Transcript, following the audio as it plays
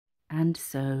And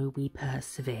so we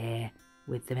persevere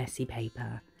with the messy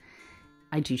paper.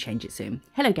 I do change it soon.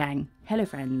 Hello gang, hello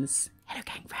friends, hello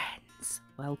gang friends.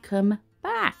 Welcome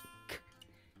back.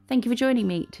 Thank you for joining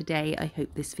me today. I hope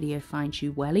this video finds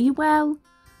you well. Are you well?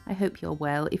 I hope you're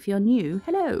well. If you're new,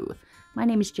 hello. My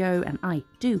name is Jo and I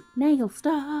do nail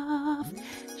stuff.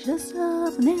 She does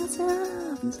stuff and nail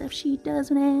stuff and stuff she does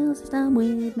with nails is done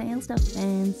with nail stuff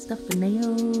and stuff and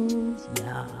nails.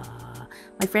 Yeah.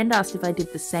 My friend asked if I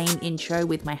did the same intro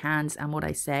with my hands and what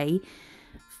I say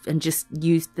and just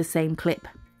used the same clip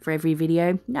for every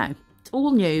video. No, it's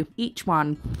all new, each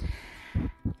one.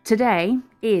 Today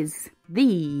is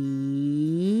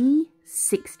the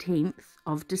 16th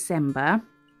of December.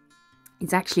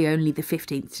 It's actually only the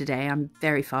 15th today. I'm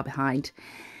very far behind.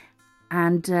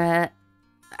 And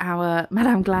our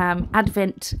Madame Glam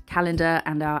Advent calendar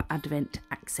and our Advent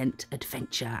accent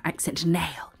adventure. Accent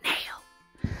nail.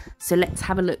 So let's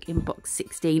have a look in box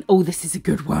 16. Oh, this is a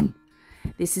good one.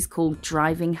 This is called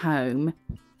Driving Home.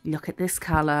 Look at this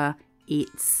colour.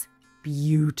 It's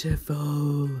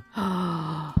beautiful.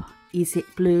 Is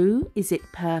it blue? Is it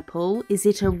purple? Is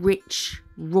it a rich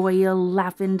royal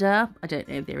lavender? I don't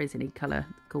know if there is any colour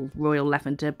called royal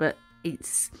lavender, but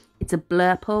it's a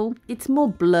blurple. It's more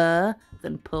blur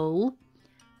than pull,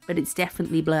 but it's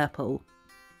definitely blurple.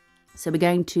 So we're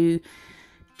going to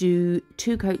do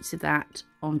 2 coats of that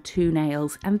on 2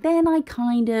 nails, and then I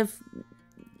kind of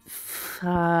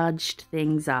fudged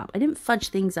things up. I didn't fudge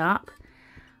things up.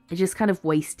 I just kind of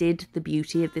wasted the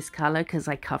beauty of this colour because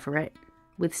I cover it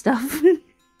with stuff.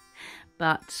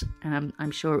 But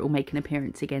I'm sure it will make an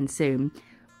appearance again soon.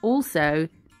 Also,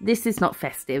 this is not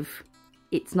festive.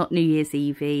 It's not New Year's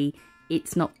Eve-y.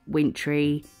 It's not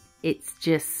wintry. It's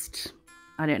just,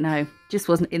 I don't know, just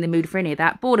wasn't in the mood for any of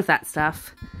that. Bored of that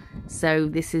stuff. So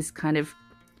this is kind of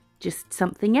just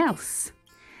something else.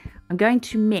 I'm going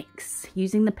to mix,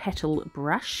 using the Petal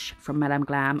brush from Madame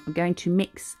Glam, I'm going to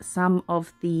mix some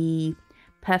of the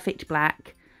Perfect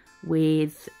Black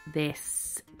with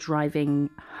this Driving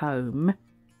Home.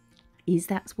 Is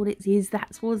that what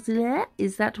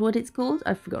it's called?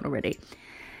 I've forgotten already.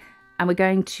 And we're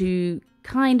going to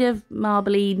kind of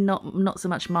marbly, not so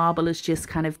much marble as just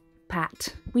kind of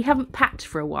pat. We haven't pat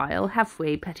for a while, have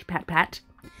we? Patty pat pat.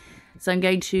 So I'm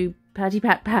going to patty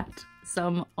pat pat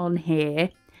some on here,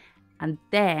 and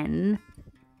then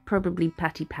probably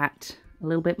patty pat a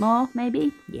little bit more,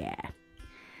 maybe. Yeah.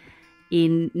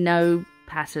 In no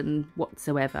pattern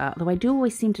whatsoever, although I do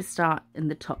always seem to start in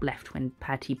the top left when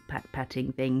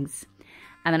patting things.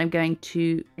 And then I'm going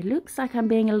to, it looks like I'm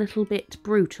being a little bit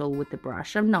brutal with the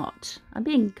brush. I'm not. I'm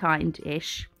being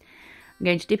kind-ish. I'm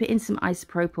going to dip it in some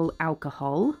isopropyl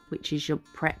alcohol, which is your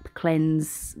prep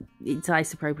cleanse. It's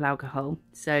isopropyl alcohol,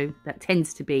 so that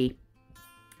tends to be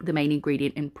the main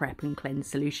ingredient in prep and cleanse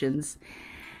solutions.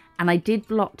 And I did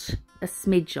blot a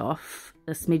smidge off,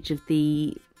 a smidge of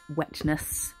the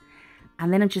wetness.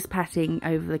 And then I'm just patting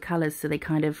over the colours so they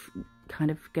kind of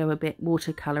go a bit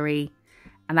watercolory.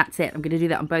 And that's it. I'm going to do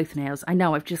that on both nails. I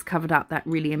know I've just covered up that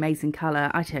really amazing colour.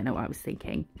 I don't know what I was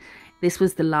thinking. This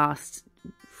was the last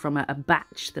from a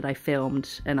batch that I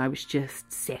filmed, and I was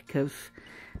just sick of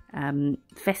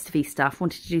festive stuff.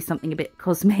 Wanted to do something a bit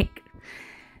cosmic.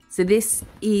 So this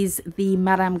is the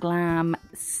Madame Glam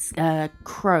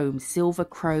chrome, silver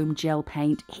chrome gel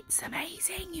paint. It's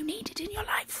amazing. You need it in your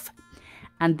life.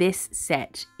 And this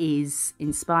set is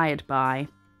inspired by,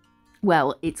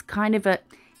 well, it's kind of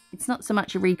it's not so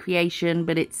much a recreation,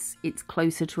 but it's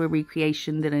closer to a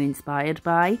recreation than an inspired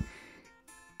by.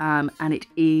 And it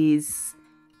is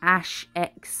Ash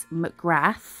X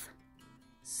McGrath.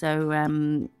 So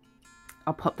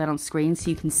I'll pop that on screen so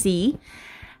you can see.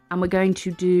 And we're going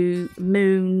to do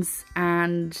moons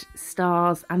and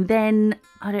stars. And then,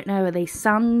 I don't know, are they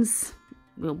suns?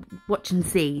 We'll watch and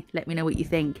see. Let me know what you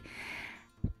think.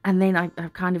 And then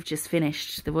I've kind of just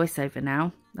finished the voiceover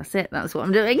now. That's it. That's what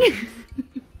I'm doing.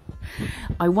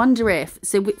 I wonder if...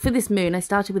 So for this moon, I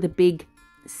started with a big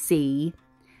C.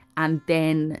 And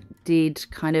then did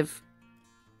kind of...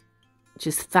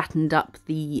 just fattened up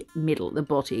the middle, the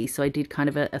body. So I did kind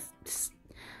of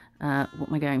what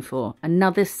am I going for?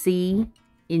 Another C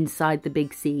inside the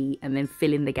big C, and then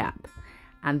fill in the gap.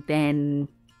 And then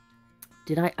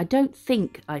I don't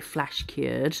think I flash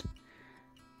cured,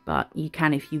 but you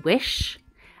can if you wish.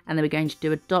 And then we're going to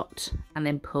do a dot and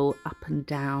then pull up and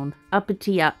down,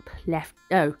 uppity up, left,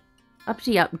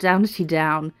 uppity up, downity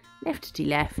down, leftity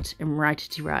left, and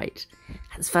rightity right.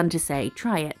 That's fun to say.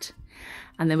 Try it.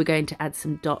 And then we're going to add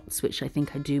some dots, which I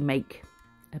think I do make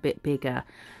a bit bigger.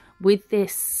 With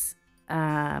this, what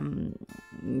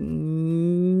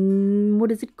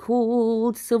what is it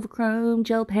called? Silver chrome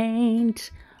gel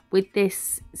paint. With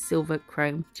this silver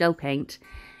chrome gel paint,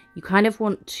 you kind of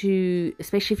want to,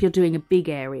 especially if you're doing a big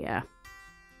area,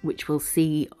 which we'll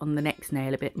see on the next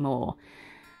nail a bit more,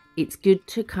 it's good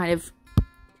to kind of,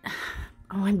 oh,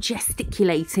 I'm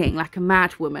gesticulating like a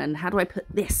mad woman. How do I put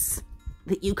this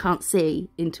that you can't see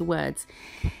into words?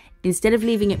 Instead of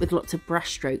leaving it with lots of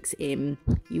brush strokes in,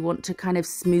 you want to kind of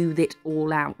smooth it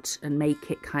all out and make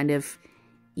it kind of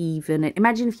even.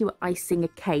 Imagine if you were icing a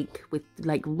cake with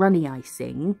like runny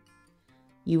icing.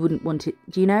 You wouldn't want it,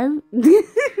 do you know?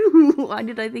 Why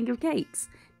did I think of cakes?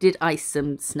 Did ice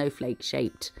some snowflake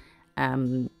shaped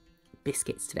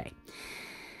biscuits today.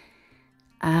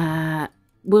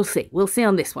 We'll see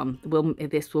on this one.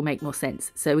 This will make more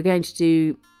sense. So we're going to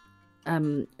do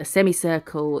a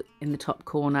semicircle in the top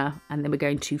corner, and then we're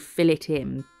going to fill it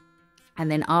in. And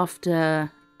then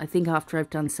after I've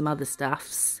done some other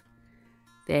stuffs,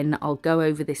 then I'll go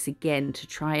over this again to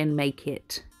try and make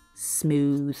it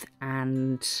smooth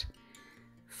and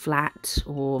flat,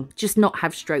 or just not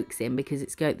have strokes in, because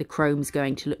the chrome's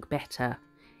going to look better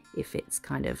if it's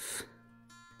smooth.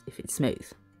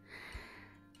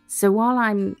 So while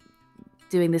I'm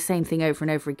doing the same thing over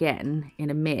and over again in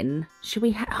a min,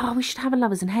 we should have a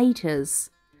lovers and haters.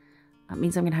 That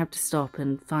means I'm going to have to stop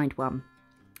and find one.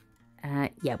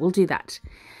 Yeah, we'll do that.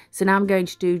 So now I'm going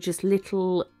to do just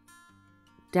little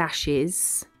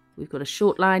dashes. We've got a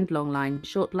short line, long line,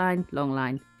 short line, long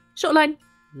line, short line,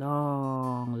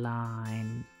 long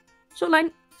line, short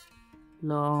line,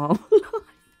 long line.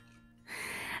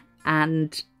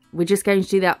 And we're just going to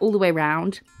do that all the way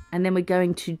around. And then we're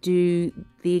going to do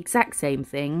the exact same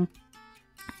thing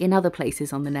in other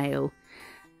places on the nail.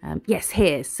 Yes,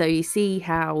 here. So you see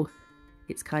how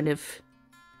it's kind of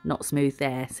not smooth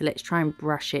there. So let's try and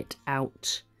brush it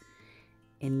out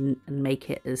and make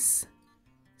it as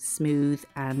smooth,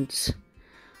 and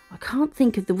I can't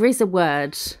think of, there is a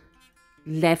word,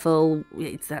 level,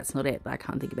 that's not it, but I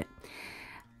can't think of it,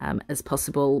 as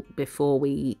possible before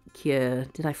we cure.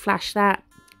 Did I flash that?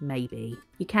 Maybe.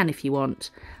 You can if you want.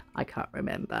 I can't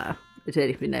remember. I don't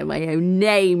even know my own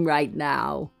name right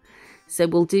now. So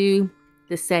we'll do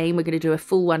the same. We're going to do a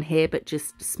full one here, but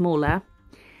just smaller.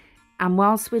 And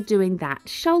whilst we're doing that,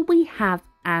 shall we have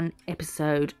an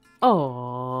episode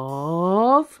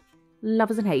of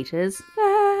Lovers and Haters?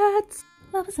 That's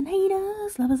Lovers and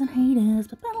Haters, Lovers and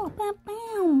Haters,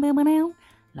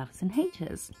 Lovers and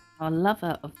Haters. Our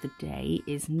lover of the day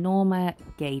is Norma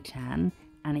Gaitan,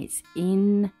 and it's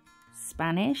in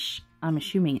Spanish. I'm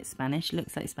assuming it's Spanish.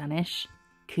 Looks like Spanish.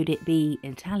 Could it be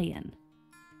Italian?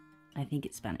 I think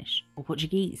it's Spanish. Or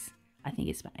Portuguese. I think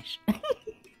it's Spanish.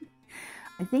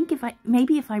 I think if I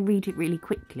read it really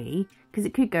quickly, because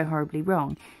it could go horribly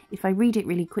wrong, if I read it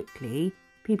really quickly,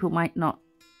 people might not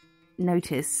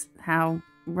notice how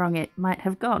wrong it might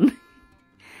have gone.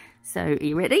 So, are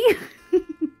you ready?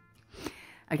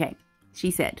 Okay,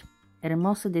 she said,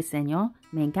 hermoso diseño,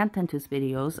 me encantan tus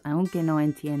videos, aunque no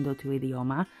entiendo tu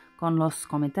idioma. Con los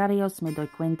comentarios me doy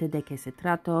cuenta de que se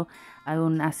trato,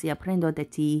 aún así aprendo de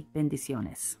ti,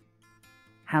 bendiciones.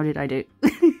 How did I do?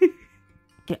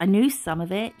 I knew some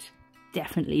of it,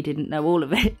 definitely didn't know all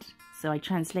of it. So I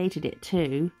translated it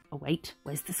to, oh wait,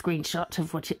 where's the screenshot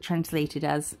of what it translated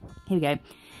as? Here we go.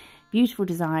 Beautiful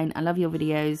design, I love your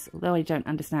videos. Although I don't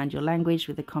understand your language,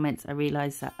 with the comments I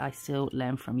realise that I still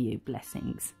learn from you.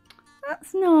 Blessings.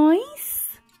 That's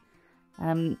nice.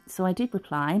 So I did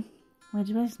reply.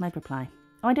 Where's my reply?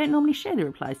 Oh, I don't normally share the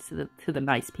replies to the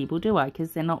nice people, do I?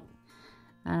 Because they're not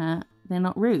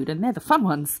rude, and they're the fun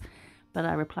ones. But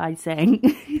I replied saying,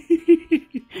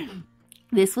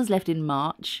 this was left in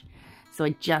March, so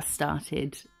I just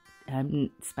started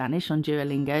Spanish on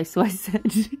Duolingo. So I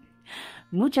said,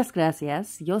 muchas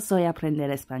gracias, yo soy aprender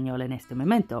español en este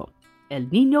momento. El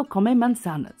niño come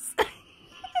manzanas.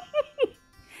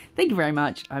 Thank you very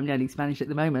much. I'm learning Spanish at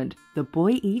the moment. The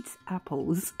boy eats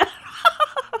apples.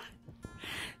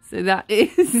 So that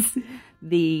is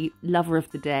the lover of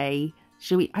the day.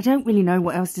 I don't really know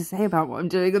what else to say about what I'm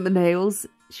doing on the nails.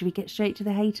 Should we get straight to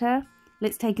the hater?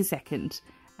 Let's take a second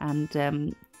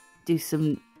and do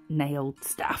some nail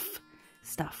stuff.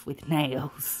 Stuff with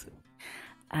nails.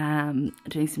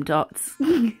 Doing some dots.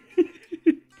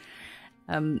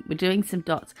 We're doing some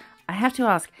dots. I have to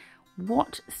ask,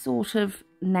 what sort of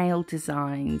nail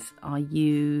designs are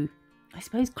you... I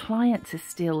suppose clients are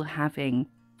still having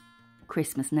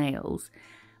Christmas nails,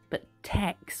 but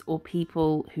techs or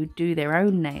people who do their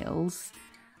own nails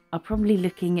are probably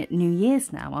looking at New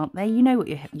Year's now, aren't they? You know what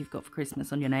you've got for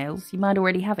Christmas on your nails. You might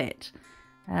already have it.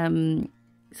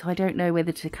 So I don't know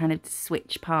whether to kind of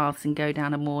switch paths and go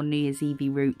down a more New Year's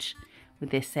Eve route with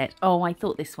this set. Oh, I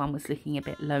thought this one was looking a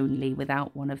bit lonely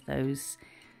without one of those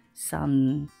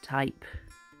sun type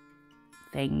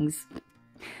things.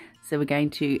 So we're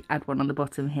going to add one on the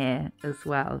bottom here as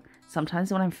well.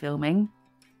 Sometimes when I'm filming,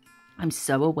 I'm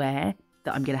so aware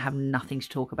that I'm going to have nothing to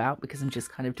talk about because I'm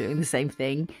just kind of doing the same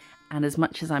thing. And as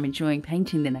much as I'm enjoying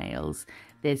painting the nails,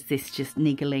 there's this just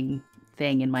niggling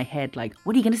thing in my head like,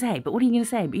 what are you going to say? But what are you going to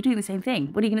say? But you're doing the same thing.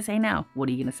 What are you going to say now? What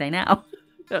are you going to say now?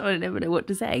 I never know what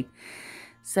to say.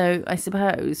 So I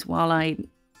suppose while I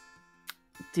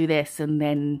do this and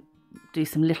then do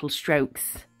some little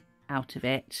strokes out of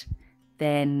it,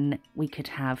 then we could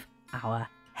have our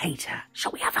hater.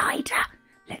 Shall we have a hater?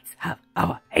 Let's have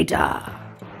our hater.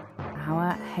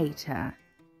 Our hater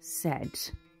said,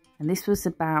 and this was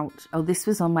about, oh, this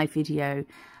was on my video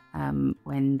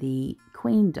when the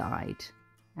Queen died,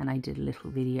 and I did a little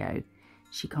video.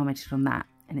 She commented on that,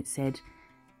 and it said,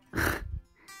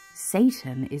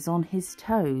 Satan is on his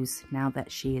toes now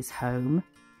that she is home.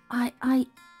 I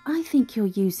think you're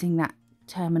using that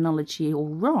terminology all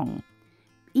wrong.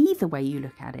 Either way you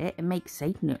look at it, it makes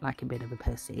Satan look like a bit of a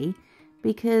pussy,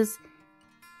 because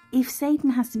if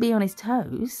Satan has to be on his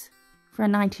toes for a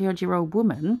 90-odd-year-old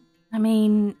woman, I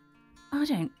mean, I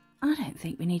don't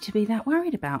think we need to be that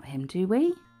worried about him, do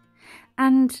we?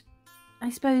 And I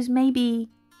suppose maybe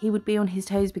he would be on his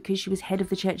toes because she was head of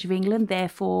the Church of England,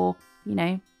 therefore, you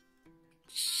know,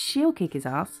 she'll kick his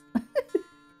ass.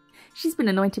 She's been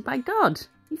anointed by God.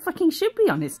 He fucking should be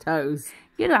on his toes.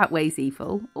 Good outweighs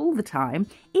evil all the time.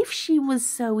 If she was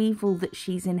so evil that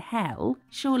she's in hell,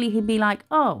 surely he'd be like,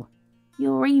 oh,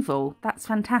 you're evil. That's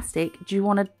fantastic. Do you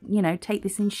want to, you know, take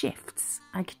this in shifts?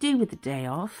 I could do with a day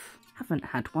off. Haven't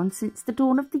had one since the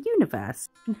dawn of the universe.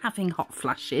 Been having hot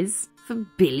flushes for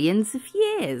billions of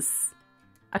years.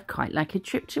 I'd quite like a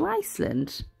trip to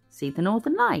Iceland. See the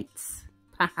Northern Lights.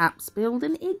 Perhaps build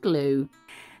an igloo.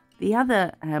 The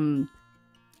other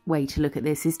way to look at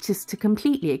this is just to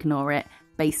completely ignore it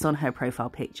based on her profile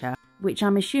picture, which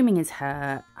I'm assuming is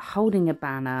her holding a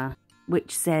banner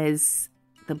which says,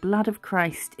 "The blood of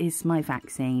Christ is my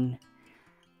vaccine."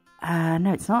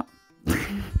 No, it's not.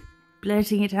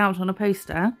 Blurting it out on a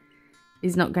poster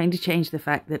is not going to change the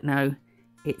fact that no,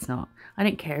 it's not. I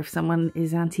don't care if someone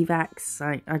is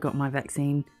anti-vax. I got my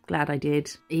vaccine. Glad I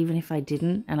did. Even if I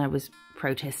didn't and I was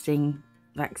protesting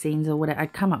vaccines or whatever,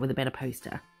 I'd come up with a better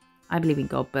poster. I believe in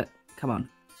God, but come on.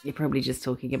 You're probably just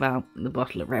talking about the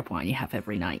bottle of red wine you have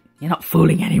every night. You're not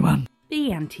fooling anyone.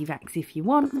 Be anti-vax if you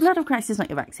want. The blood of Christ is not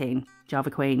your vaccine,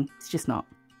 Java Queen. It's just not.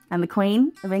 And the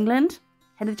Queen of England,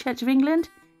 head of the Church of England,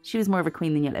 she was more of a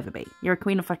queen than you'll ever be. You're a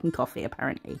queen of fucking coffee,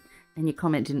 apparently. And your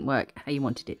comment didn't work how you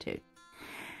wanted it to.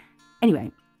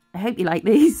 Anyway, I hope you like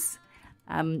these.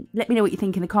 Let me know what you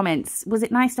think in the comments. Was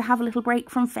it nice to have a little break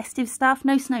from festive stuff?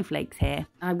 No snowflakes here.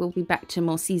 I will be back to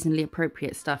more seasonally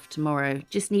appropriate stuff tomorrow.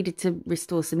 Just needed to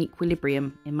restore some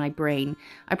equilibrium in my brain.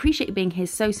 I appreciate you being here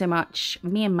so much.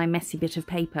 Me and my messy bit of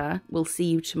paper. We'll see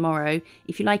you tomorrow.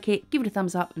 If you like it, give it a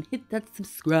thumbs up and hit that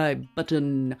subscribe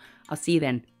button. I'll see you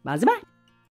then. Bye-bye.